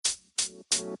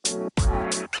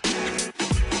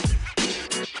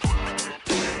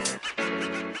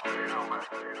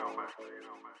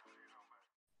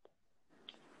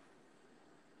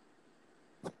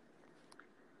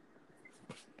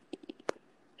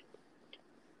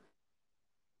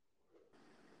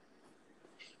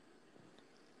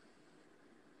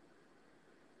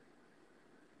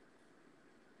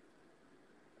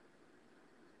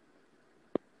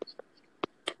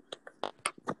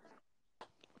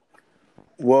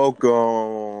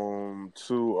Welcome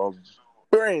to a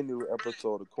brand new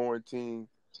episode of Quarantine.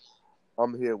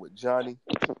 I'm here with Johny.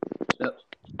 Yep.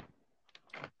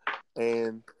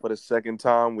 And for the second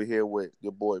time, we're here with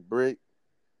your boy Brick.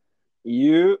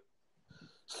 You.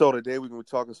 So today we're going to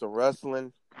be talking some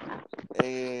wrestling.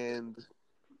 And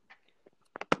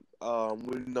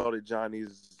we know that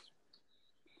Johnny's,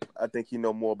 I think he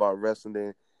know more about wrestling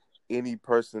than any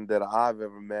person that I've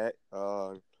ever met.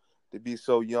 To be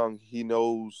so young, he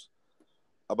knows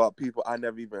about people I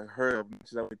never even heard of.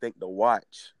 I only think to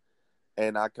watch.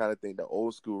 And I kind of think the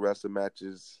old school wrestling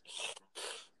matches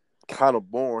kind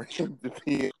of boring to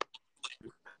be.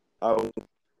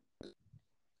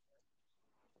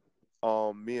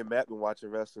 Me and Matt been watching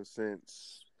wrestling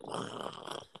since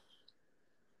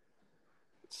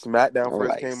SmackDown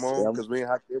first came on because we ain't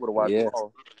have to be able to watch it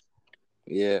all.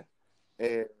 Yeah.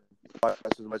 And watch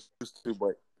as much as used to,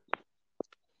 but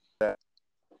that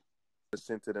I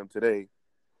sent to them today.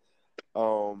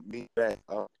 Me and Matt,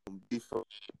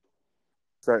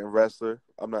 certain wrestler.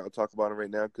 I'm not gonna talk about him right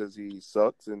now because he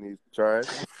sucks and he's trash.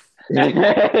 We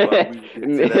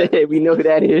know who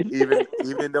that is.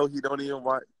 Even though he don't even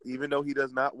watch, even though he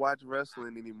does not watch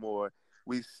wrestling anymore,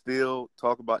 we still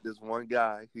talk about this one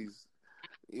guy.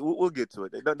 We'll get to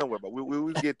it. Don't worry about it.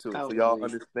 We'll get to it so y'all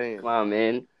understand. Come on,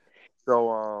 man.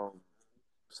 So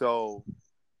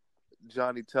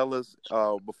Johny, tell us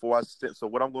before I sit. So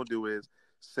what I'm gonna do is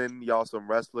send y'all some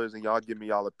wrestlers and y'all give me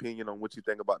y'all opinion on what you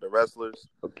think about the wrestlers.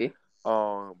 Okay.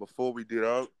 Before we do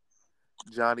that,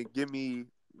 Johny, give me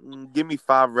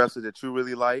 5 wrestlers that you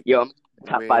really like. Yo, I'm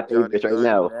top 5 favorites right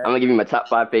now. I'm gonna give you my top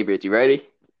 5 favorites. You ready?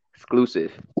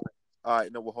 Exclusive. All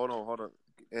right. No, well, hold on.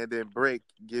 And then Break,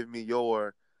 give me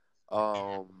your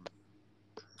 5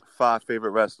 favorite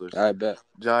wrestlers. I bet.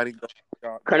 Johny.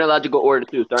 Chronological order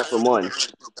too. Start from 1.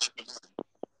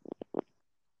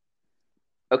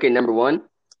 Okay, number 1.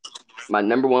 My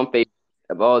number 1 favorite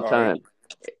of all time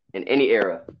in any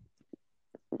era.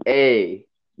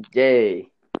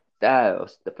 AJ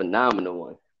Styles, the phenomenal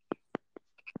one.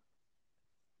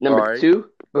 Number 2,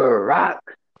 Brock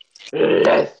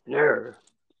Lesnar.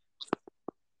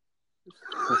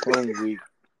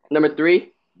 Number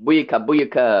 3,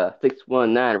 Booyaka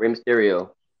 619, Rey Mysterio.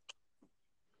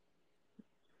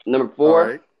 Number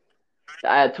 4, the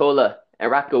Ayatollah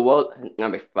and Rocco Walt.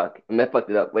 I fucked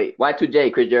it up. Wait,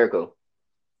 Y2J, Chris Jericho.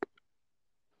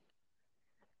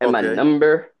 And my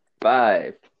number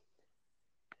 5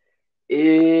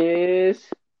 is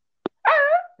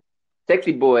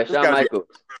Sexy Boy, Shawn Michaels.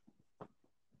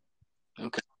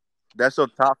 Okay. That's your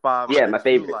top 5. Yeah, my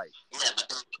favorite. Like.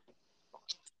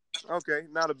 Okay,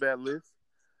 not a bad list.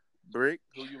 Brick,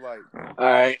 who you like? All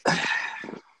right.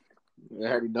 You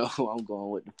already know who I'm going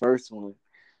with. The first one,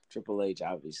 Triple H,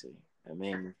 obviously. I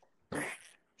mean,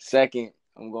 second,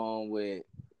 I'm going with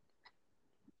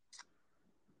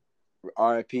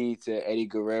RIP to Eddie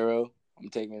Guerrero. I'm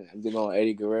going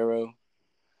Eddie Guerrero.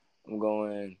 I'm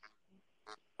going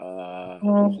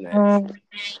who's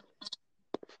next?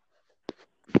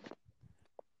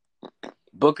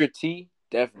 Booker T.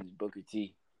 Definitely Booker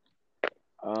T.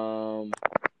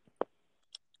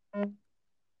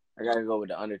 I gotta go with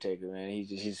the Undertaker, man.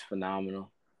 He's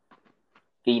phenomenal.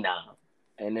 Phenom.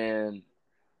 And then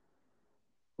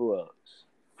who else?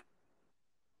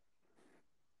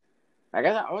 I'm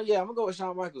gonna go with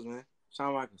Shawn Michaels, man.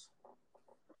 Shawn Michaels.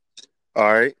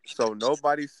 All right. So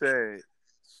nobody said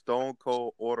Stone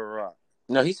Cold or The Rock.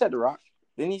 No, he said The Rock.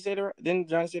 Didn't he say The Rock? Didn't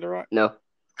John say The Rock? No.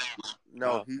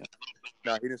 He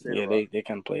didn't say The Rock. Yeah, they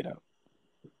kind of played out.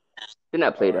 They're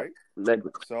not played out.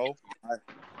 So, I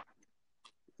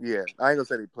ain't gonna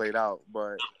say they played out,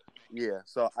 but yeah.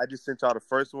 So I just sent y'all the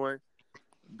first one.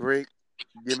 Brick,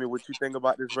 give me what you think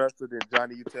about this wrestler. Then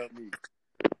Johny, you tell me.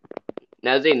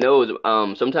 Now, as they know,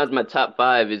 sometimes my top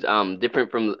 5 is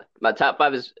different from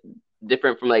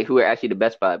like who are actually the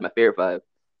best 5, my favorite 5.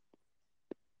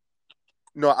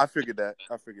 No, I figured that.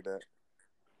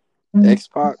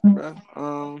 X-Pac,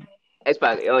 bro.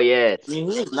 X-Pac, oh yeah. I mean,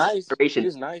 he was nice. He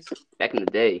was nice back in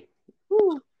the day.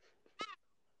 Woo.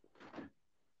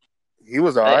 He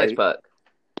was all right. X-Pac.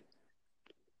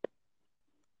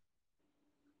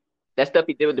 That stuff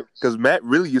he did with the Because Matt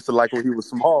really used to like when he was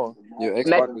small. Yo, X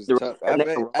Mac, Pac was the tough. I next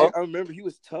bet. Raw. I remember he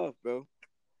was tough, bro.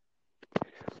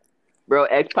 Bro,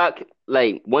 X Pac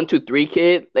like 1, 2, 3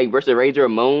 kid like versus Razor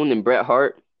Ramon and Bret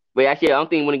Hart. Wait, actually, I don't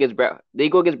think he went against Bret. Did he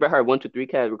go against Bret Hart 1, 2, 3?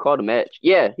 Can I recall the match?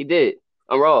 Yeah, he did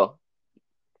on Raw.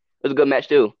 It was a good match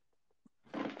too.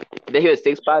 Then he was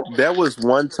 6 Pac. That was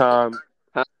one time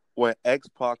Huh? when X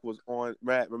Pac was on.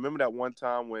 Matt, remember that one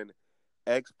time when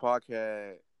X Pac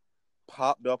had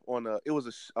popped up on it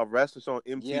was a wrestling show on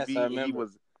MTV, Yes, I and he remember.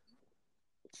 was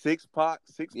six pack.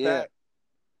 Yeah.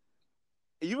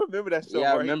 You remember that show, Yeah,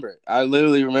 I right? remember. I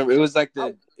literally remember. It was like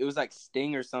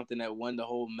Sting or something that won the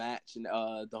whole match and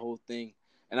the whole thing.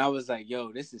 And I was like,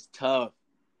 yo, this is tough.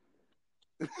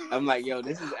 I'm like, yo,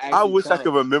 this is actually I wish tough. I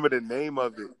could remember the name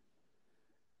of it.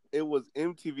 It was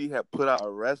MTV had put out a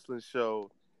wrestling show,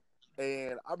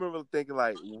 and I remember thinking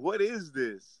like, "What is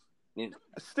this?" Yeah.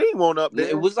 Sting won't up there.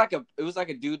 It was like a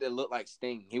dude that looked like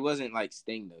Sting. He wasn't like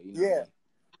Sting though. You know Yeah,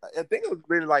 I think it was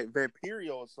really like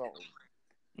Vampirio or something.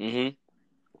 Mm-hmm.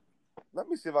 Let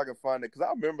me see if I can find it because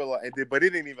I remember but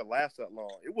it didn't even last that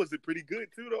long. It was pretty good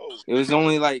too, though. It was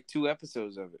only like 2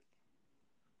 episodes of it.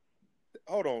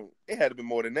 Hold on, it had to be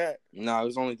more than that. No, it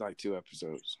was only like 2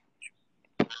 episodes.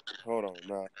 Hold on,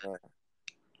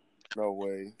 no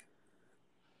way.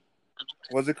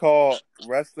 Was it called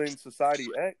Wrestling Society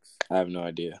X? I have no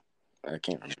idea. I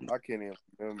can't remember. I can't even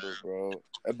remember, bro.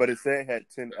 But it said it had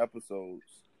 10 episodes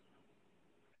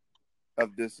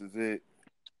of This Is It.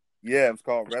 Yeah, it was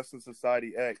called Wrestling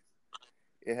Society X.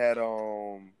 It had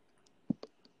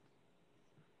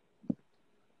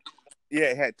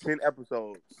it had 10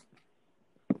 episodes.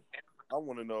 I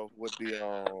want to know what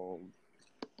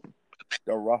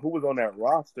who was on that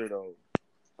roster though.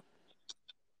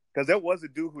 Because there was a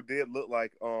dude who did look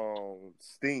like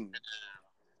Sting.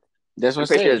 That's what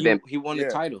I said. He won the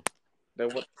title.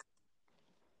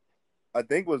 I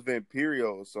think it was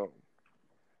Vampirio or something.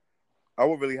 I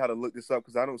would really have to look this up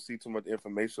because I don't see too much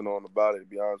information about it, to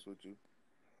be honest with you.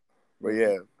 But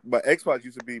yeah, but X-Pac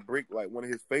used to be Brick, like one of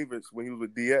his favorites when he was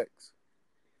with DX.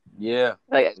 Yeah,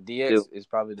 like, DX is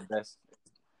probably the best.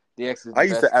 DX is. I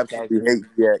used to absolutely hate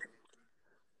DX.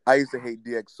 I used to hate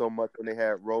DX so much when they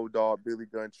had Road Dogg, Billy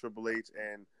Gunn, Triple H,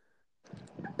 and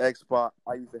X-Pac.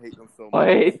 I used to hate them so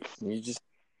much.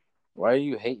 Why are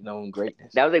you hating on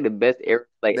greatness? That was like the best era.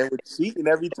 Like they were cheating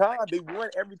every time. They won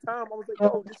every time. I was like,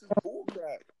 yo, this is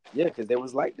bullcrap. Yeah, because they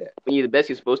was like that. When you're the best,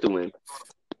 you're supposed to win.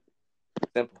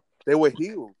 Simple. They were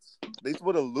heels. They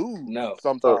supposed to lose. No,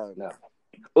 sometimes. No.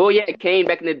 Oh yeah, Kane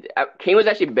back in the Kane was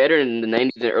actually better in the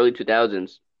 90s and early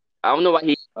 2000s. I don't know why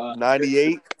he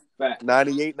 98,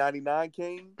 98, 99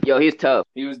 Kane. Yo, he's tough.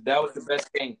 That was the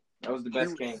best Kane. That was the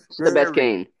best Kane. The best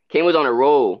Kane. Kane was on a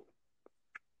roll.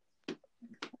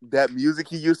 That music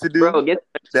he used to do. Bro, he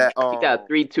got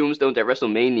 3 tombstones at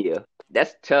WrestleMania.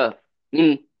 That's tough.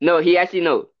 No, he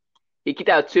kicked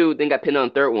out 2, then got pinned on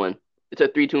the third one. It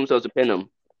took 3 tombstones to pin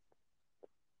him.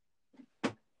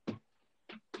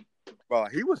 Bro,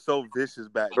 he was so vicious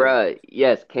back then. Bro,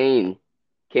 yes, Kane.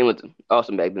 Kane was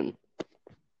awesome back then.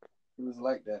 He was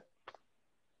like that.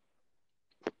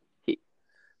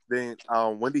 Then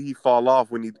when did he fall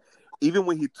off? Even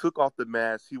when he took off the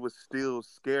mask, he was still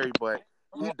scary, but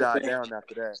he died down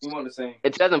after that. You want to say?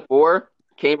 In 2004,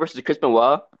 Kane versus Chris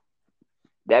Benoit.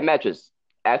 That match was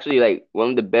actually like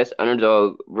one of the best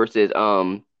underdog versus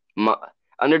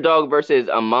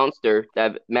monster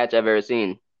match I've ever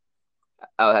seen.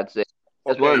 I would have to say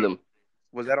that's one of them.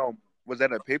 Was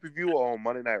that a pay-per-view or on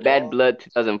Monday Night Raw? Bad Blood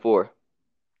 2004.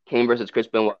 Kane versus Chris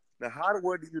Benoit. Now, how do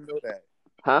you know that?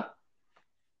 Huh?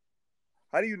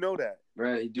 How do you know that?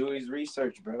 Bro, he do his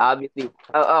research, bro. Obviously,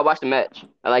 I watched the match.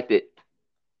 I liked it.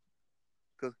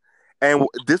 And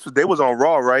they was on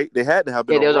Raw, right? They had to have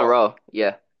been. Yeah, they was on Raw.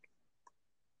 Yeah.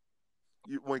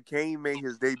 When Kane made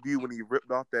his debut, when he ripped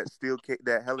off that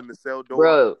Hell in the Cell door,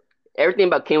 bro, everything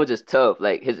about Kane was just tough.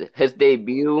 Like his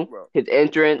debut, his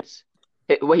entrance,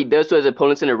 what he does to his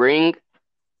opponents in the ring.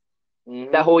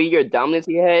 Mm-hmm. That whole year of dominance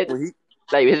he had.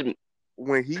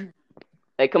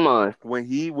 Come on. When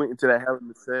he went into that Hell in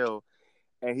the Cell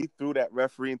and he threw that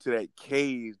referee into that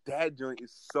cage, that joint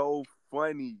is so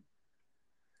funny.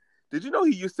 Did you know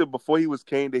before he was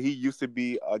Kane, that he used to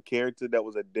be a character that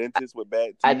was a dentist with bad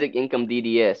teeth? Isaac Income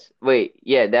DDS. Wait,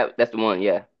 yeah, that's the one,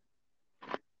 yeah.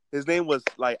 His name was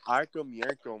like Arkham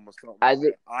Yankum or something.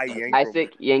 Isaac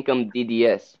Yankum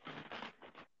DDS.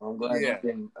 I'm glad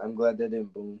that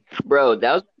didn't boom. Bro,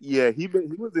 that was... Yeah, he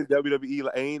was in WWE,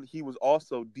 and he was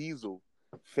also Diesel.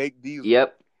 Fake Diesel.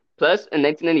 Yep. Plus, in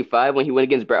 1995, when he went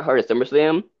against Bret Hart at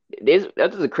SummerSlam,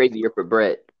 that was a crazy year for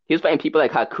Bret. He was fighting people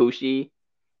like Hakushi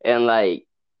and like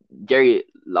Jerry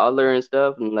Lawler and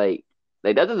stuff, and like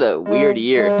that was a weird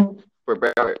year for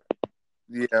Bret Hart.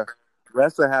 Yeah,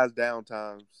 wrestling has down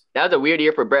times. That was a weird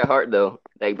year for Bret Hart though.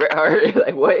 Like Bret Hart,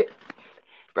 like what?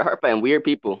 Bret Hart fighting weird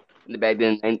people back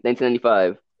then,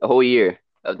 1995, a whole year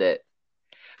of that.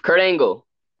 Kurt Angle,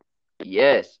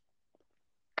 yes,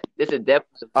 this is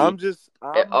definitely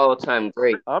an all-time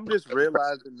great. I'm just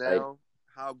realizing now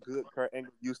how good Kurt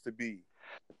Angle used to be.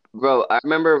 Bro, I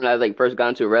remember when I like first got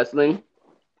into wrestling,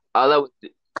 all I was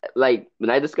like when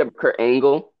I discovered Kurt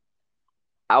Angle,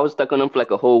 I was stuck on him for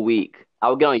like a whole week. I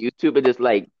would get on YouTube and just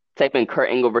like type in Kurt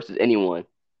Angle versus anyone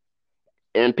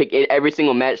and pick every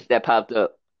single match that popped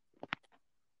up.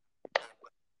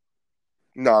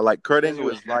 No, like Kurt Angle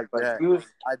was like that.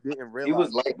 I didn't realize he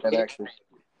was like that actually.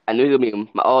 I knew he was gonna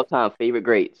be my all-time favorite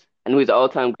greats. I knew he was an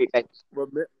all-time great.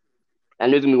 I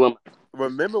knew he was gonna be one.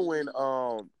 Remember when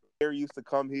Harry used to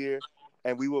come here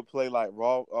and we would play like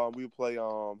Raw? We would play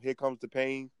Here Comes the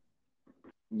Pain.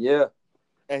 Yeah.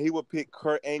 And he would pick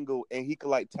Kurt Angle and he could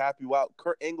like tap you out.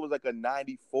 Kurt Angle was like a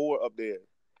 94 up there.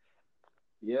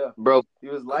 Yeah, bro, he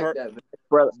was like that,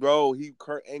 man. Bro,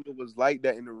 Kurt Angle was like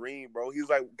that in the ring, bro. He's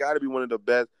like got to be one of the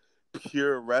best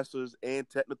pure wrestlers and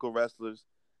technical wrestlers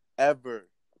ever.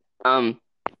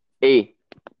 Hey,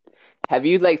 have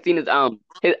you like seen his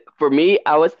for me,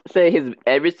 I would say his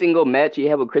every single match he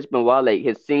had with Chris Benoit, like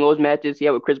his singles matches he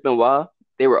had with Chris Benoit,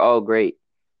 they were all great.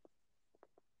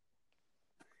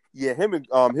 Yeah, him and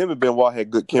Benoit had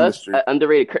good chemistry. An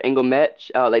underrated Kurt Angle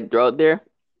match, like throw out there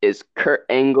is Kurt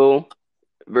Angle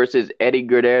versus Eddie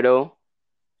Guerrero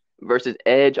versus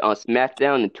Edge on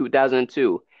SmackDown in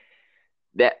 2002.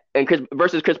 That and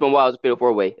versus Chris Benoit was a fatal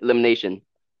 4-way elimination.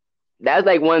 That's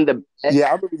like one of the best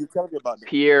I remember you telling me about that.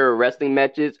 pure wrestling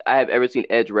matches I have ever seen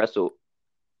Edge wrestle.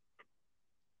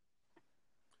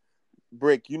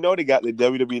 Brick, you know they got the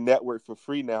WWE Network for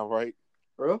free now, right?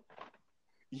 Bro?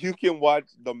 You can watch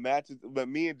the matches, but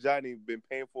me and Johnny have been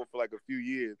paying for like a few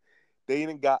years. They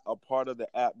even got a part of the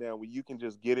app now where you can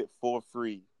just get it for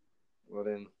free. Well,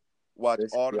 then watch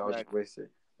all the matches. Wasted.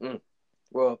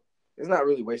 Well, it's not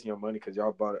really wasting your money because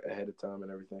y'all bought it ahead of time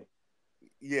and everything.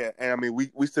 Yeah, and I mean,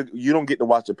 we still you don't get to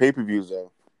watch the pay-per-views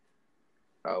though.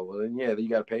 Oh well, then you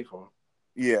got to pay for them.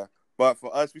 Yeah, but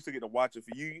for us, we still get to watch it.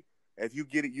 For you, if you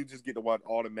get it, you just get to watch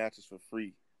all the matches for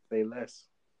free. Say less.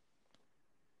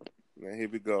 Now here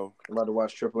we go. I'm about to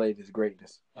watch Triple H's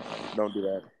greatness. Don't do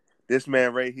that. This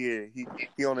man right here,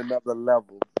 he on another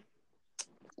level.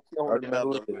 He on another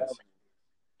level.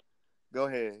 Go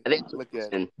ahead. Look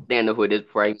at it. I know who it is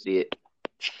before I see it.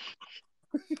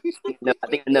 No, I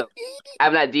think I know. I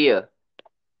have an idea.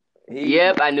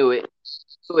 Yep, I knew it.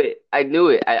 I knew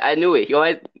it. I knew it. He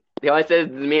always says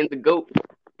the man's the GOAT.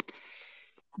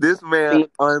 This man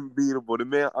unbeatable. The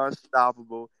man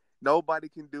unstoppable. Nobody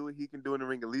can do it. He can do it in the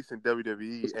ring, at least in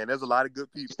WWE. And there's a lot of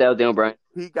good people. Style Daniel Bryan.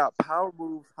 He got power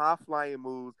moves, high flying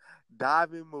moves,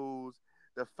 diving moves,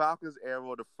 the Falcon's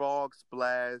Arrow, the frog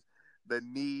splash, the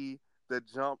knee, the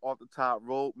jump off the top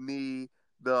rope knee,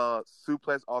 the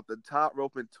suplex off the top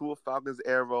rope into a Falcon's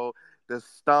Arrow, the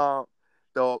stomp,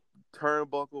 the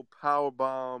turnbuckle power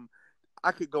bomb.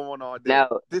 I could go on all day.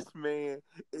 Now, this man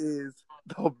is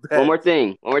the best. One more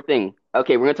thing.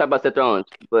 Okay, we're gonna talk about Seth Rollins,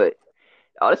 but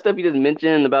all the stuff you just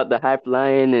mentioned about the high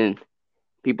flying and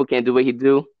people can't do what he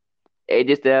do,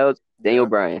 AJ Styles, Daniel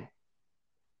Bryan.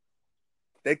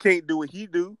 They can't do what he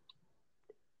do.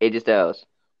 AJ Styles.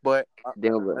 But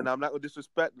and I'm not gonna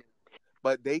disrespect them,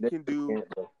 but they can do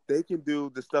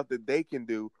the stuff that they can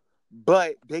do,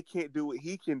 but they can't do what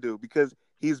he can do because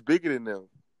he's bigger than them.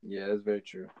 Yeah, that's very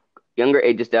true. Younger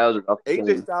AJ Styles is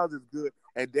AJ Styles is good,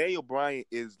 and Daniel Bryan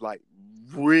is like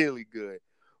really good,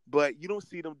 but you don't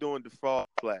see them doing the frog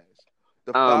splash,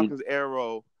 the Falcon's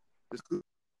Arrow, the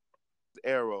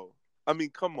Arrow. I mean,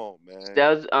 come on, man.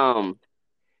 Styles,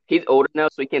 he's older now,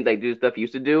 so he can't like do the stuff he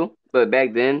used to do. But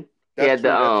back then, he had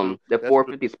the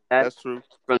 450 splash. That's true.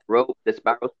 From the rope, the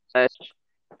spiral splash.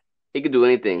 He could do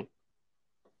anything.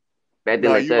 Back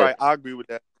then, you're right. I agree with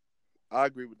that.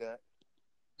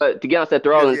 But to get on Seth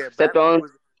Rollins,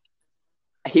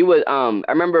 he was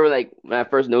I remember like when I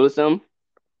first noticed him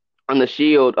on the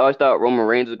Shield, I always thought Roman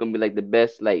Reigns was gonna be like the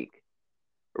best like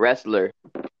wrestler.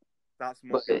 Stop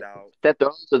smoking out. Seth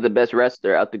Rollins was the best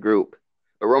wrestler out the group.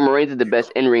 But Roman Reigns is the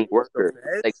best in-ring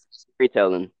worker, like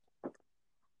storytelling.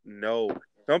 No.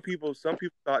 Some people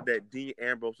thought that Dean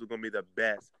Ambrose was gonna be the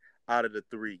best out of the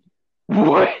three.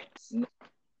 What?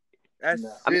 That's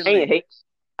silly.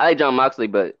 I like John Moxley,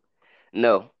 but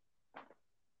no.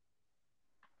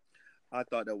 I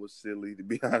thought that was silly, to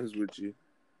be honest with you.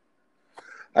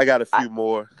 I got a few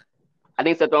more. I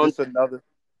think Seth Rollins.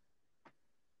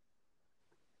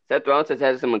 Seth Rollins has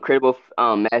had some incredible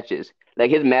matches.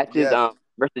 Like his matches Yes,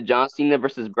 versus John Cena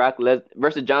versus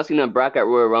versus John Cena and Brock at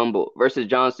Royal Rumble versus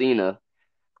John Cena.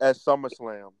 at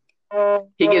SummerSlam.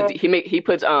 He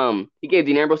gave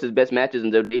Dean Ambrose his best matches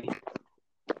in WWE.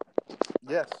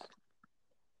 Yes,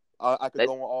 I could That,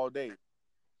 go on all day.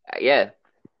 yeah,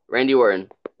 Randy Orton,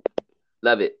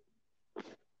 love it.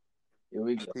 Here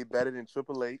we go. He better than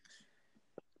Triple H.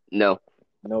 No,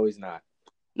 No, he's not.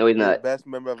 no, he's He the not. best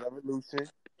member of Evolution.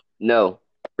 No,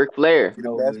 Ric Flair, He the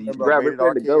No, best he's member not. of bro. Ric Rated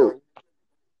Flair the goat. RKO.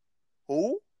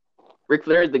 Who? Ric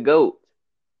Flair is the goat.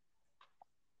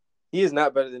 He is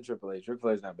not better than Triple H. Ric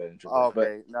Flair's not better than Triple H.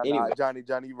 Okay, But nah, anyway,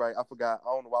 Johnny, you right. I forgot. I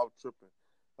don't know why I was tripping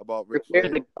about Ric Ric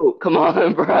Flair's Flair. the goat. Come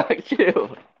on, bro,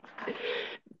 chill,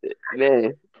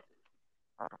 man.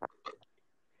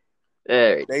 All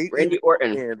right, They Randy even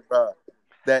Orton, and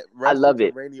that I wrestling love to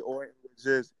it, Randy Orton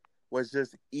was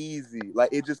just easy.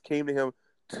 Like it just came to him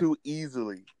too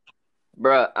easily.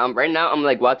 bro. Right now I'm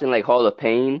like watching like Hall of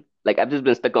Pain. Like I've just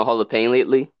been stuck on Hall of Pain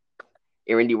lately.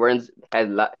 And Randy Orton has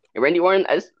a lot. And Randy Orton,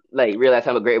 I just like realized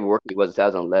how great of a worker he was in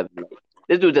 2011. Like,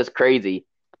 this dude's just crazy.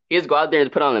 He just go out there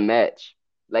and put on a match.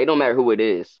 Like it don't matter who it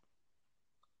is.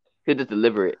 He'll just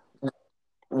deliver it.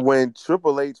 When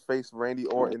Triple H faced Randy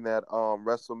Orton at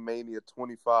WrestleMania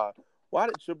 25, why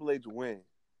did Triple H win?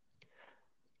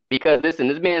 Because listen,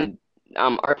 this man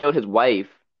RKO'd his wife.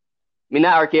 I mean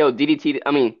not RKO, DDT.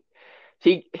 I mean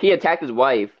he attacked his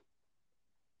wife,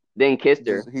 then kissed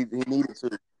her. Just he needed to.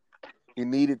 He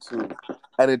needed to.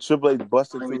 And then Triple H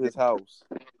busted no, he into his didn't. house.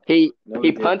 He No, he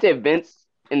he didn't. punted Vince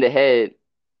in the head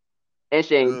and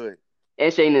Good.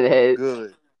 Shane in the head.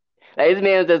 Good. Like this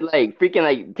man was just like freaking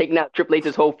like taking out Triple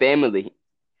H's whole family.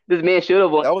 This man should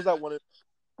have won. That was like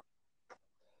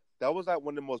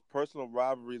one of the most personal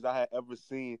rivalries I had ever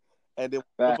seen. And then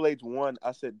when Fact. Triple H won,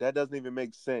 I said that doesn't even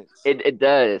make sense. It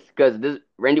does because this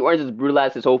Randy Orton just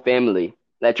brutalized his whole family.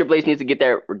 Like Triple H needs to get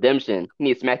that redemption. He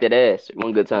needs to smack that ass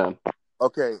one good time.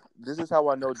 Okay, this is how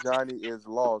I know Johnny is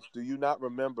lost. Do you not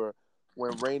remember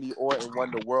when Randy Orton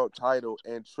won the world title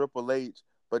and Triple H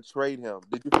betrayed him?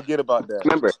 Did you forget about that?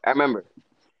 I remember.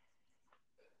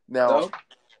 Now, So,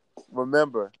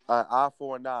 remember, eye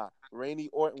for an eye. Randy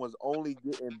Orton was only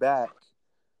getting back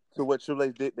to what Triple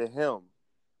H did to him.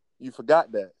 You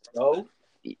forgot that. so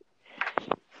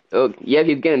Oh yeah,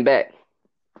 he's getting back,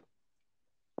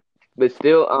 but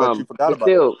still, But you forgot about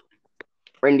it.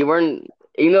 Randy Orton.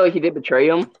 Even though he did betray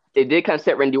him, they did kind of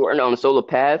set Randy Orton on a solo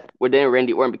path, where then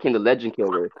Randy Orton became the Legend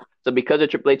Killer. So because of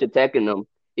Triple H attacking him,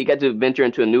 he got to venture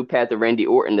into a new path of Randy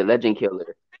Orton, the Legend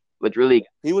Killer, which really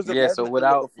He was the yeah. So legend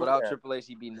killer before without that. Triple H,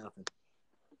 he beat nothing.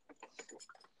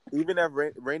 Even if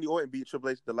Randy Orton beat Triple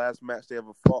H the last match they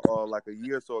ever fought, like a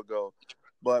year or so ago,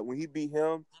 but when he beat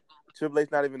him, Triple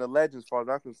H not even a legend as far as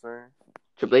I'm concerned.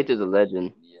 Triple H is a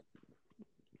legend. Yeah.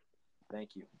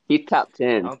 Thank you. He's top I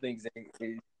 10. don't think Zay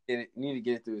need to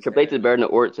get it through his Triple H head. is better than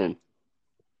Orton.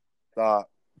 Stop.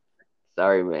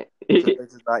 Sorry, man. Triple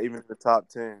H is not even in the top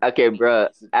 10. Okay, bro.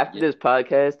 After this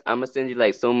podcast, I'm gonna send you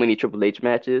like so many Triple H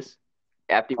matches.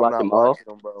 After you I'm watch not them all, watching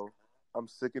them, bro. I'm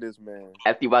sick of this man.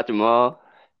 after you watch them all,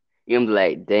 you're gonna be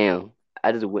like, damn,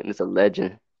 I just witnessed a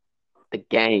legend. The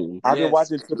game. I've been Yes.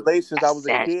 watching Triple H since I was a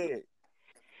Sad. kid.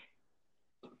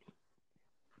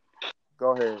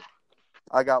 Go ahead.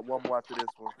 I got one more after this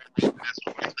one.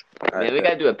 Man, we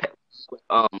gotta do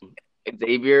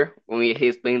Xavier when he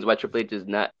explains why Triple H is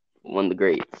not one of the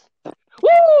greats.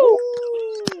 Woo!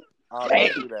 I'll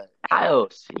Hey. do that.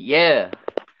 Kyles, yeah.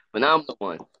 Phenomenal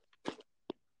one.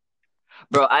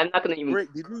 Bro, I'm not gonna even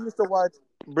Brick, did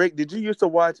you used to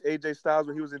watch AJ Styles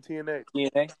when he was in TNA?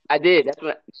 TNA. I did. That's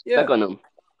when I stuck on him.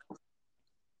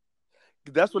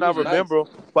 That's what He I was remember,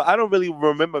 but I don't really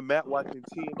remember Matt watching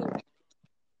TNA.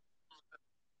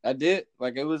 I did.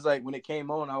 Like it was like when it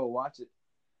came on, I would watch it.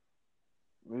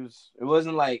 It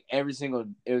wasn't like every single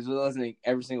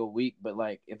week, but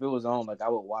like if it was on, like I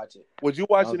would watch it. Was you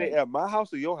watching Okay. it at my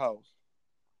house or your house?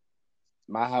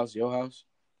 My house, your house.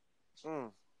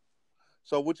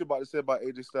 So what you about to say about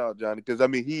AJ Styles, Johnny? Because I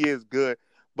mean he is good,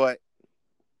 but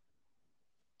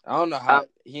I don't know how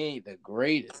he ain't the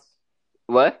greatest.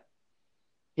 What?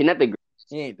 He's not the greatest.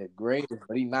 He ain't the greatest,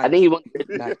 but he's nice. I think he's one of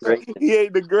the Nice. greatest. he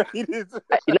ain't the greatest.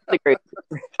 He's not the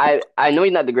greatest. I know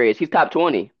he's not the greatest. He's top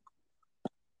 20.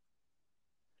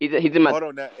 He's in my Hold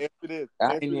on now. Answer this.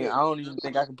 I don't even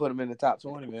think I can put him in the top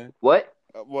 20, man. what?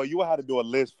 Well, you will have to do a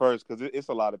list first because it's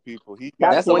a lot of people. Top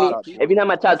That's a 20. lot of people. If he's not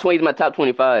my top 20, he's my top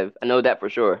 25. I know that for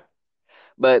sure.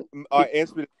 But All right,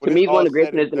 answer this. to me, he's one of the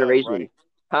greatest in his generation. Right?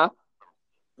 Huh?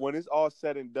 When it's all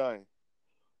said and done,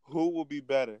 who will be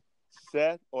better,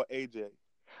 Seth or AJ?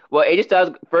 Well, AJ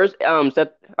Styles first. Seth,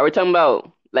 are we talking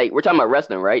about Like we're talking about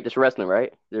wrestling, right? Just wrestling,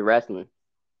 right? Just wrestling.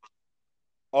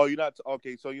 Oh, you're not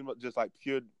okay. So you're just like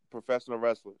pure professional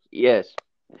wrestlers. Yes.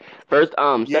 First,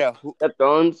 Yeah. Seth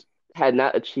Rollins had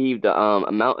not achieved the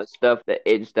amount of stuff that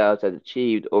AJ Styles has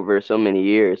achieved over so many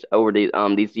years. Over these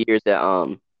years that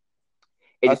I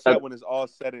AJ said Styles when it's all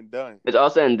said and done. it's all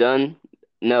said and done.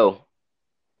 No,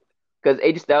 because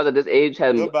AJ Styles at this age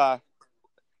had Goodbye.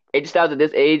 AJ Styles at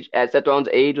this age at Seth Rollins'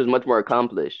 age was much more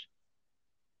accomplished.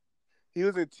 He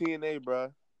was in TNA,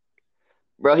 bro.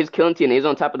 Bro, he's killing TNA. He's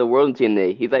on top of the world in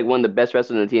TNA. He's like one of the best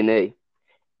wrestlers in TNA.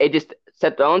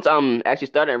 Seth Rollins actually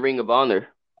started in Ring of Honor,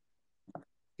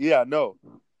 Yeah, no.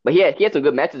 but he had some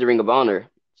good matches in Ring of Honor,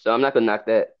 so I'm not gonna knock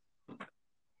that.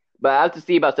 But I have to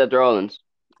see about Seth Rollins.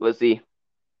 Let's see.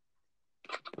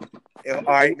 All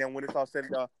right, now when it's all said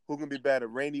and done, who's gonna be better,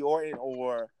 Randy Orton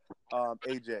or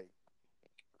AJ?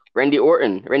 Randy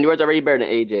Orton. Randy Orton's already better than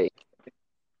AJ.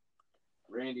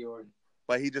 Randy Orton.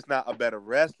 But he's just not a better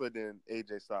wrestler than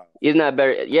AJ Styles. He's not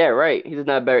better. Yeah, right. He's just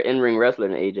not a better in-ring wrestler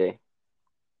than AJ.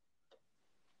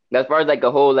 As far as like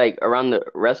the whole like around the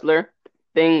wrestler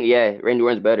thing, yeah, Randy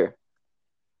Orton's better.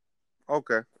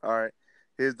 Okay, all right.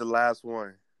 Here's the last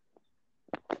one.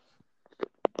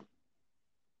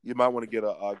 You might want to get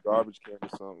a garbage can or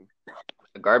something.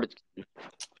 A garbage.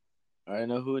 I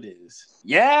know who it is.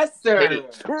 Yes, sir. Hey,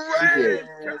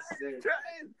 Yes, sir.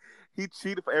 He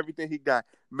cheated for everything he got.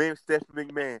 Man, Stephanie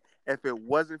McMahon, if it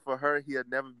wasn't for her, he'd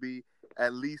never be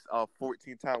at least a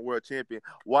 14-time world champion.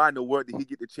 Why in the world did he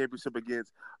get the championship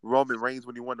against Roman Reigns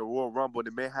when he won the Royal Rumble?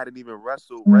 The man hadn't even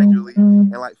wrestled regularly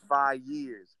in like 5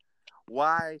 years.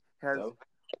 Why do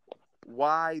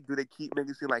they keep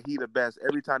making it seem like he the best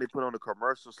every time they put on a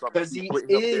commercial or something? Because he put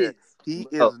him is. There. He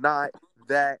is not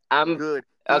that good.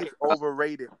 He's okay.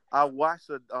 overrated. I watched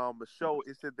a show.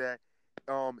 It said that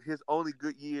his only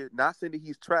good year, not saying that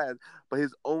he's trash, but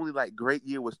his only like great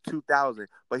year was 2000.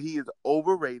 But he is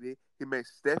overrated. He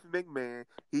makes Stephanie McMahon.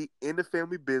 He in the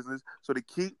family business, so they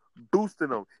keep boosting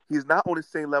him. He's not on the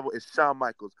same level as Shawn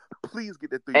Michaels. Please get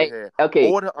that through your head. Okay.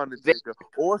 Or the Undertaker,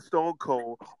 or Stone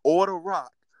Cold, or The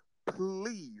Rock.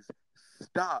 Please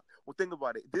stop. Well, think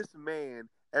about it. This man,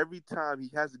 every time he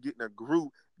has to get in a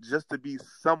group just to be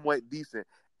somewhat decent.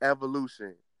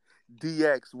 Evolution.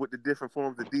 DX with the different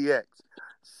forms of DX.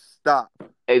 Stop.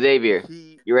 Hey, Xavier,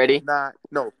 you ready?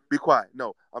 No, be quiet.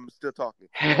 No, I'm still talking.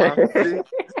 I'm sick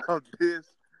of this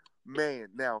man.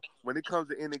 Now, when it comes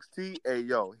to NXT, hey,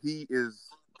 yo, he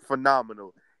is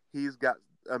phenomenal.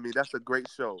 That's a great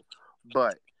show.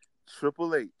 But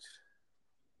Triple H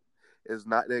is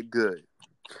not that good.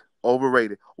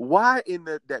 Overrated. Why in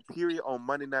that period on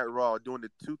Monday Night Raw during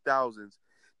the 2000s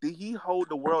did he hold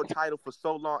the world title for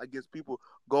so long against people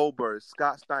Goldberg,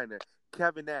 Scott Steiner,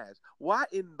 Kevin Nash? Why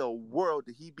in the world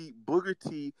did he beat Booker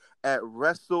T at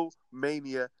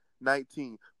WrestleMania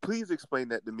 19? Please explain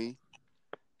that to me.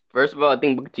 First of all, I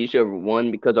think Booker T should have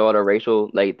won because of all the racial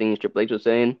like things Triple H was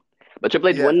saying. But Triple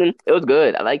H winning, it was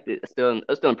good. I liked it. I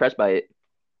was still impressed by it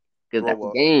because that's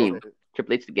the game.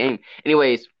 Triple H the game.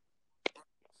 Anyways,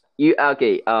 you don't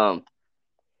think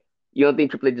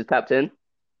Triple H is top 10?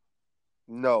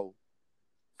 No.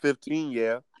 15,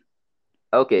 yeah.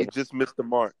 Okay. He just missed the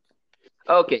mark.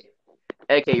 Okay,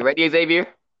 you ready, Xavier?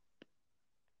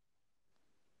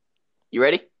 You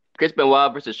ready? Chris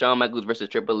Benoit versus Shawn Michaels versus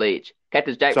Triple H.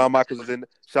 Cactus Jack. Shawn Michaels in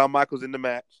the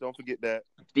match. Don't forget that.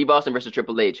 Steve Austin versus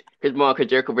Triple H. Chris Benoit, Chris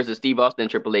Jericho versus Steve Austin and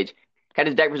Triple H.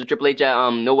 Cactus Jack versus Triple H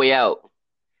at No Way Out.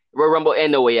 Royal Rumble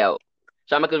and No Way Out.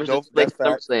 Shawn Michaels versus Triple H at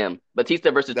SummerSlam.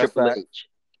 Batista versus Triple H.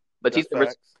 Batista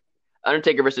versus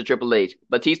Undertaker versus Triple H.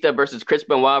 Batista versus Chris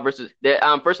Benoit versus the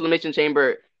first elimination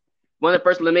chamber. One of the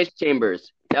first elimination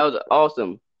chambers. That was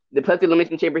awesome. The plus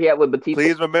elimination chamber he had with Batista.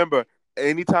 Please remember,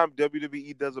 anytime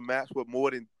WWE does a match with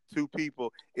more than 2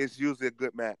 people, it's usually a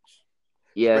good match.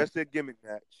 Yeah. Especially a gimmick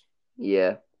match.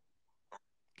 Yeah.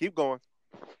 Keep going.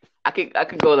 I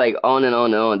could go like on and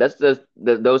on and on. That's just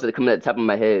those that come at the top of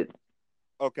my head.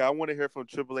 Okay, I want to hear from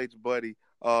Triple H buddy,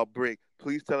 Brick.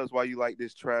 Please tell us why you like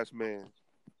this trash man.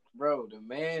 Bro, the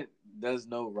man does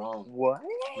no wrong. What?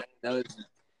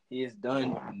 He has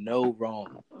done no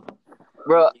wrong.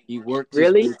 Bro, he worked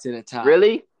really? his way to the top.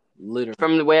 Really? Literally.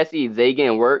 From the way I see Zay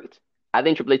getting worked, I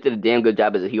think Triple H did a damn good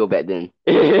job as a heel back then.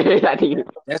 I think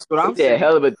that's what I'm saying. saying. A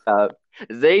hell of a job.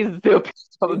 Zay's still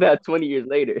pissed off about 20 years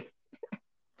later.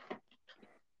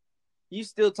 You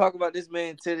still talk about this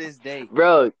man to this day.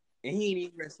 Bro, and he ain't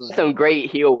even wrestling. Some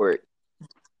great heel work.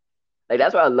 Like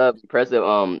that's why I love impressive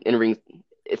in-ring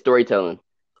storytelling.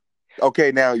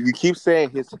 Okay, now you keep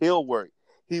saying his heel work.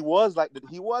 He was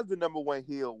the number 1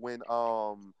 heel when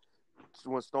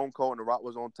Stone Cold and The Rock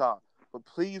was on top. But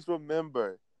please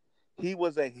remember, he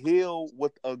was a heel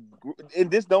with a group, and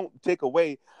this don't take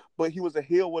away, but he was a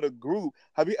heel with a group.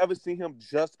 Have you ever seen him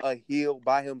just a heel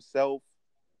by himself?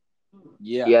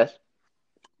 Yeah. Yes.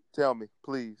 Tell me,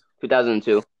 please.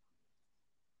 2002.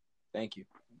 Thank you.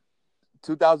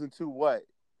 2002 what?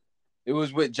 It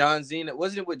was with John Cena.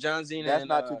 Wasn't it with John Cena? That's and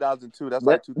not 2002. That's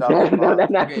What? like No, 2005.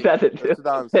 that's not Okay.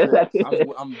 2002. That's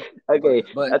 2006. I'm Okay.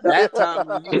 but that time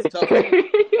when he was tough,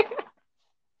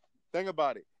 Think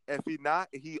about it. If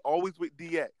he always with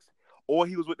DX, or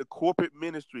he was with the corporate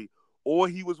ministry, or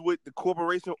he was with the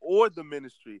corporation or the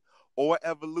ministry, or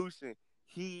Evolution.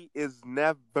 He is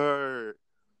never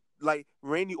like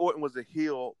Randy Orton was a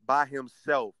heel by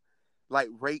himself. Like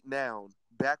right now,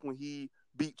 back when he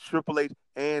beat Triple H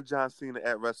and John Cena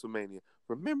at WrestleMania.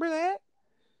 Remember that?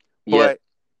 Yeah. But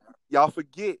y'all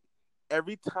forget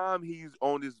every time he's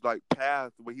on this like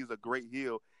path where he's a great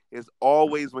heel is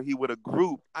always when he with a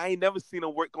group. I ain't never seen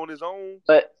him work on his own.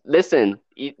 But listen,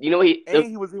 you know And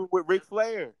he was even with Ric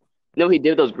Flair. you know he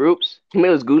did with those groups. He made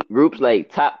those groups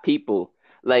like top people,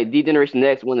 like D Generation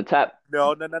X, one of the top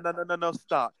No,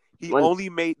 stop. He one. only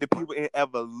made the people in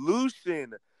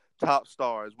Evolution top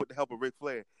stars with the help of Ric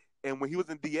Flair. And when he was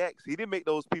in DX, he didn't make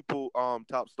those people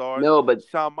top stars. No, but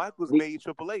Shawn Michaels made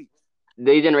Triple H.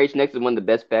 D Generation X is one of the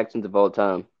best factions of all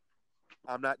time.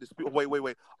 I'm not disputing.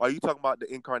 Wait. Are you talking about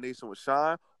the incarnation with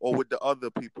Shawn or with the other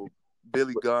people?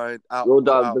 Billy Gunn, Road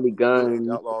Dogg, Billy New Age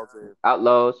Gunn, Outlaws. And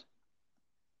Outlaws.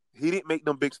 he didn't make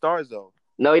them big stars though.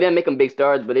 No, he didn't make them big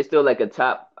stars, but it's still like a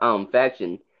top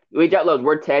faction. New Age Outlaws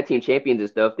were tag team champions and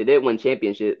stuff. They did win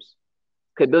championships.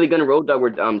 Cause Billy Gunn and Road Dogg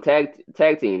were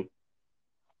tag team.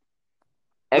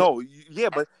 X, No, yeah,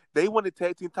 but they won the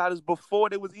tag team titles before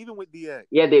they was even with DX.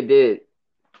 yeah, they did.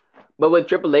 But with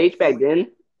Triple H back So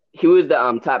then, he was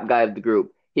the top guy of the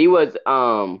group. He was the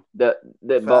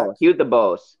boss. facts. He was the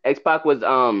boss. X Pac was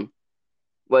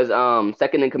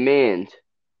second in command.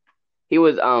 He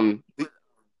was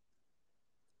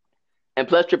and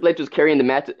plus Triple H was carrying the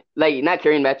match, like not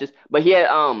carrying matches, but he had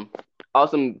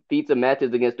awesome feats of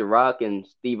matches against The Rock and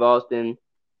Steve Austin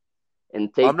and I'm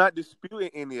take. not disputing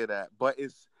any of that, but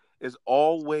it's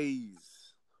always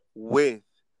with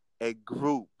a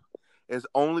group. It's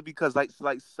only because like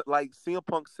CM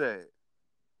Punk said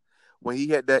when he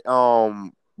had that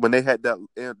when they had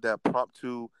that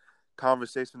promptu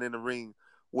conversation in the ring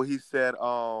where he said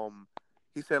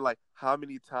like how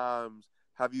many times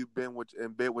have you been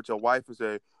in bed with your wife and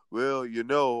say, well,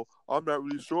 I'm not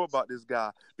really sure about this guy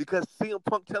because CM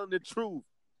Punk telling the truth.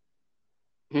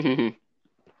 Yeah,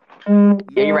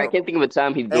 you're right. I Yeah. can't think of a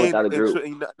time he's been without a group.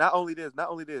 And not only this,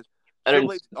 I Triple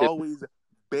don't. H always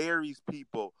buries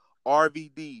people.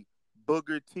 RVD,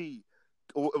 Booger T.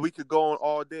 We could go on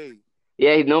all day.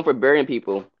 Yeah, he's known for burying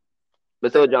people,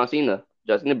 but so is John Cena.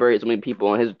 John Cena buried so many people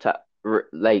on his top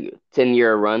like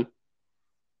 10-year run.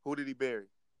 Who did he bury?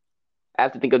 I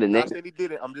have to think of the Not name. saying he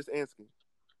didn't. I'm just asking.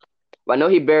 But I know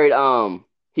he buried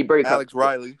Alex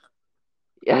Riley.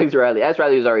 Alex Riley. Alex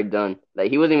Riley was already done. Like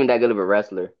he wasn't even that good of a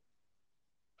wrestler.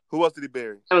 Who else did he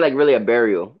bury? Kind of like really a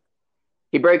burial.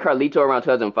 He buried Carlito around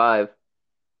 2005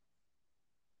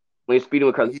 when he was speeding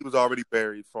with Carlito. He was already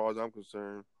buried, as far as I'm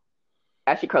concerned.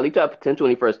 Actually, Carlito had potential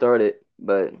when he first started,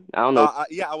 but I don't know.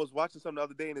 I was watching something the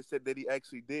other day and it said that he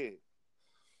actually did.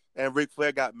 And Ric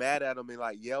Flair got mad at him and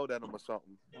like yelled at him or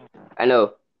something. I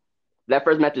know that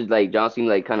first match is like John Cena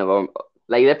like kind of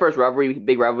like that first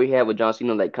big rivalry he had with John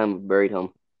Cena like kind of buried him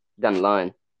down the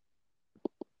line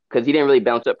because he didn't really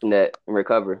bounce up from that and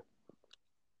recover.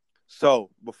 So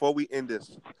before we end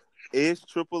this, is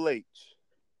Triple H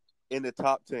in the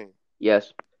top 10?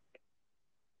 Yes.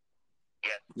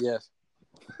 Yes.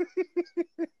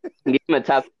 Give him a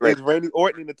top. Is Randy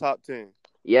Orton in the top 10?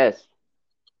 Yes.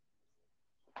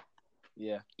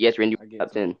 Yeah. Yes, Randy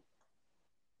top 10.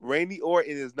 Randy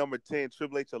Orton is number 10.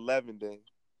 Triple H 11. Then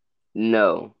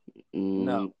No.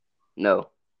 No. No.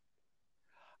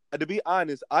 To be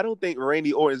honest, I don't think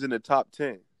Randy Orton's in the top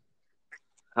 10.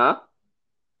 Huh?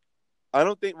 I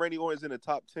don't think Randy Orton's in the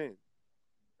top 10.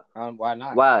 Why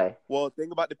not? Why? Well,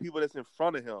 think about the people that's in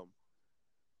front of him.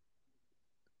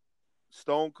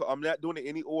 Stone Cold. I'm not doing it in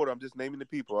any order. I'm just naming the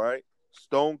people, all right?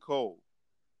 Stone Cold,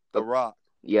 The Rock,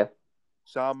 Yeah.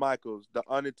 Shawn Michaels, The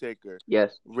Undertaker,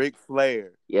 Yes. Ric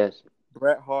Flair, Yes.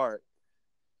 Bret Hart.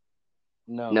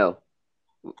 No. No.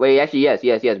 Wait, actually, yes.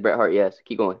 Bret Hart, yes.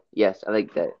 Keep going. Yes, I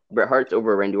like that. Bret Hart's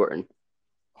over Randy Orton.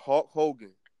 Hulk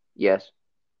Hogan. Yes.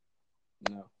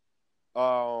 No.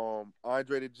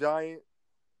 Andre the Giant.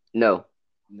 No.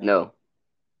 No.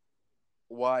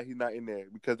 Why he not in there?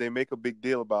 Because they make a big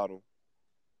deal about him.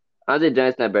 Andre the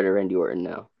Giant's not better than Randy Orton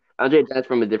now. Andre the Giant's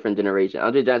from a different generation.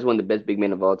 Andre the Giant's one of the best big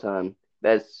men of all time.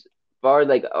 That's far as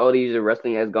like all these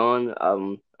wrestling has gone,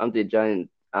 I'm the Giant.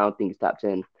 I don't think he's top 10.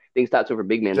 I think he's top 10 for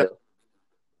big man Jo- though.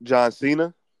 John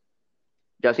Cena.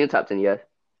 John Cena top 10, yes.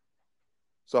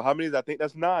 So how many is I think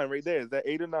that's 9 right there. Is that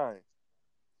 8 or 9?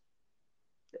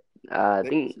 I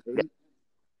think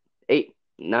 8,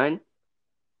 9.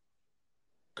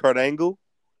 Kurt Angle,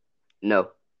 No,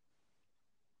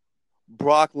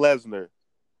 Brock Lesnar.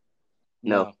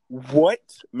 no. What?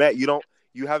 Matt,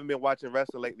 you haven't been watching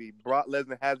wrestling lately. Brock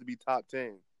Lesnar has to be top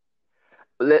 10.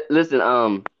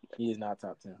 Listen, He is not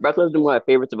top 10. Brock Lesnar is one of my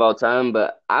favorites of all time,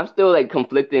 but I'm still like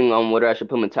conflicting on whether I should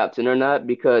put him in top 10 or not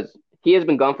because he has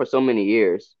been gone for so many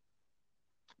years.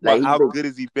 But Like how good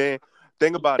has he been?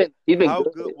 Think about it. he's been How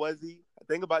good. good was he?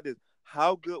 Think about this.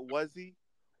 How good was he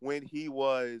when he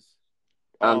was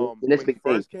This when he big thing.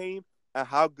 first came, and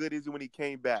how good is he when he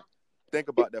came back? Think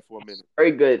about that for a minute.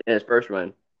 Very good in his first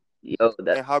run.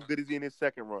 And how good is he in his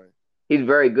second run? He's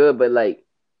very good, but like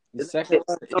The second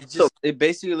one, it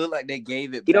basically looked like they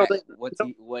gave it he back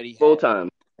don't what he full had. time.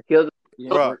 He doesn't, He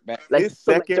didn't Bruh, work back. like his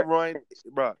second run,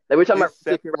 bruh. like we're talking His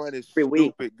about second run is every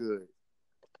week. stupid good.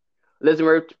 Listen,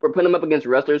 we're putting him up against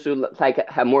wrestlers who like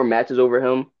have more matches over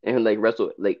him and who like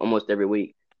wrestle like almost every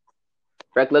week.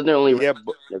 Brock Lesnar only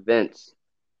wrestles in events.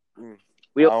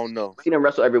 We I don't know. seen him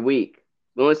wrestle every week.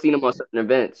 We only seen him on certain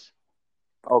events.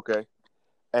 Okay.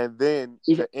 And then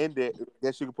to end it, I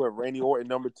guess you can put Randy Orton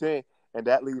number 10, and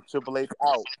that leaves Triple H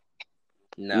out.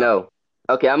 No.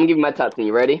 Okay, I'm gonna give you my top 10.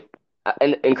 You ready?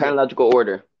 In chronological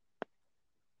order.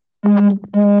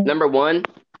 Number 1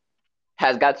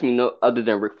 has got to be no other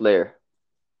than Ric Flair.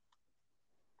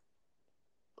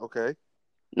 Okay.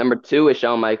 Number 2 is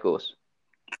Shawn Michaels.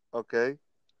 Okay.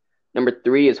 Number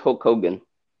 3 is Hulk Hogan.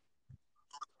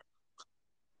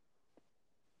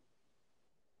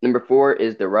 Number 4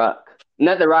 is The Rock.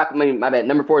 Not The Rock, my bad.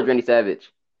 Number 4 is Randy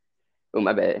Savage. Oh,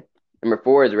 my bad. Number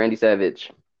 4 is Randy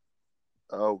Savage.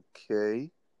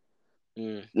 Okay.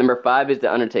 Number 5 is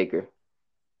The Undertaker.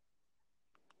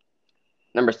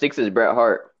 Number 6 is Bret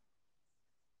Hart.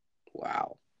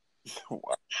 Wow.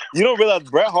 You don't realize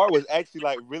Bret Hart was actually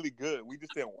like really good. We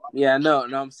just didn't watch. Yeah, no,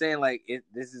 I'm saying like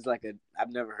this is like I've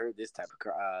never heard this type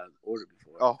of order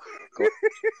before. Oh.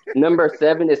 Number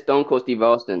 7 is Stone Cold Steve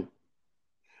Austin.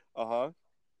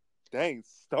 Dang,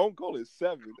 Stone Cold is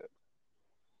 7.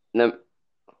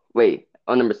 Wait,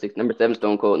 on number 6. Number 7,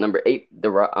 Stone Cold. Number 8, The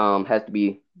Rock, has to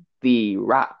be The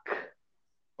Rock.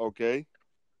 Okay.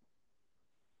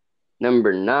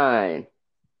 Number 9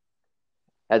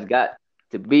 has got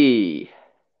to be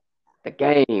The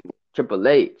Game, Triple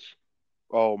H.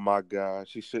 Oh my gosh,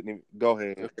 she shouldn't even go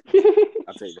ahead.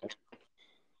 I'll take that.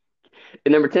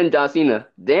 And number 10, John Cena.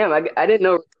 Damn, I didn't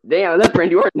know. Damn, I left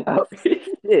Randy Orton out.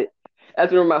 Shit.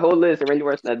 That's where my whole list, and Randy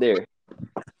Orton's not there.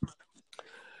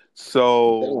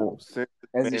 So, since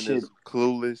As man it should. is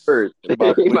clueless First.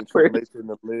 about putting My Triple first. H in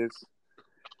the list,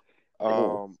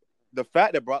 the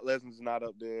fact that Brock Lesnar's not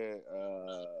up there,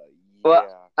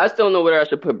 Well, I still don't know whether I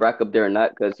should put Brock up there or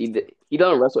not because he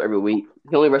doesn't wrestle every week.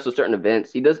 He only wrestles certain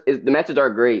events. The matches are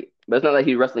great, but it's not like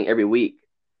he's wrestling every week.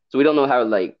 So we don't know how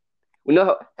we know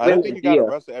how. I don't think you got to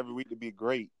wrestle every week to be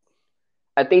great.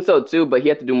 I think so too, but he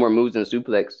has to do more moves than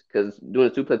suplex because doing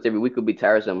a suplex every week would be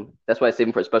tiresome. That's why I save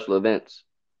him for special events.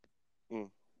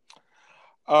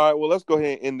 All right, well, let's go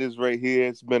ahead and end this right here.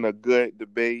 It's been a good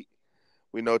debate.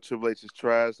 We know Triple H is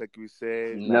trash, like we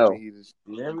said. No. He just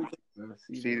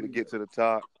cheated to get to the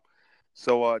top.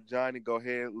 So, Johnny, go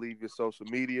ahead, leave your social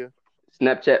media.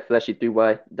 Snapchat,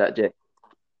 flashy3y.j.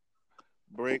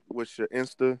 Brick, what's your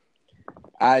Insta?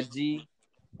 IG,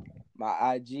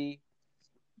 my IG,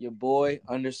 your boy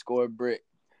 _Brick.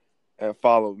 And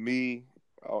follow me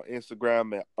on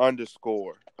Instagram at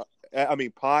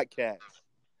 _podcast.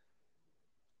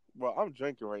 Well, I'm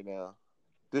drinking right now.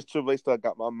 This Triple H stuff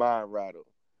got my mind rattled.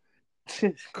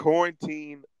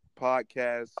 Quarantine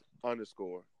podcast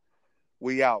 _.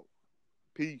 We out.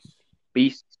 Peace.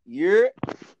 Peace. Yeah.